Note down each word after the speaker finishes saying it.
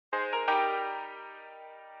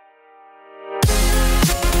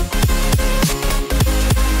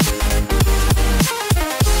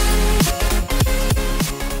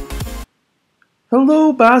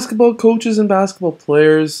Hello, basketball coaches and basketball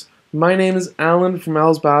players. My name is Alan from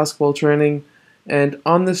Al's Basketball Training, and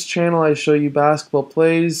on this channel I show you basketball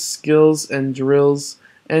plays, skills, and drills.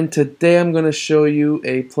 And today I'm going to show you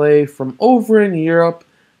a play from over in Europe.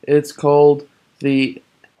 It's called the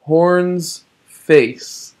Horns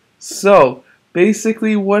Face. So,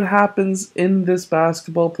 basically what happens in this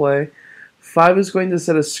basketball play, 5 is going to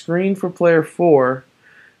set a screen for player 4,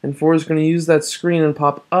 and 4 is going to use that screen and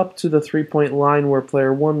pop up to the three-point line where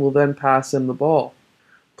player 1 will then pass him the ball.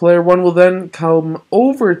 Player 1 will then come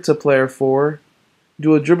over to player 4,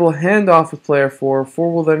 do a dribble handoff with player 4.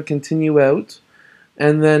 4 will then continue out,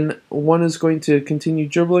 and then 1 is going to continue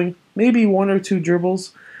dribbling, maybe 1 or 2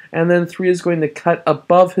 dribbles, and then 3 is going to cut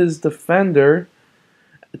above his defender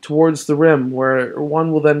towards the rim, where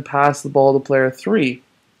 1 will then pass the ball to player 3.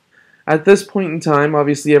 At this point in time,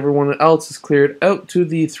 obviously everyone else is cleared out to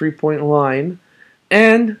the three-point line,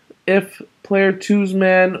 and if player 2's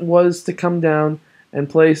man was to come down and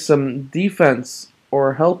play some defense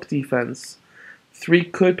or help defense, 3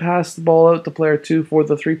 could pass the ball out to player 2 for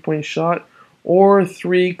the three-point shot, or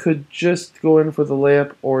 3 could just go in for the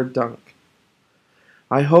layup or dunk.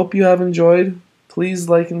 I hope you have enjoyed. Please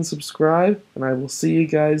like and subscribe, and I will see you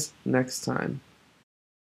guys next time.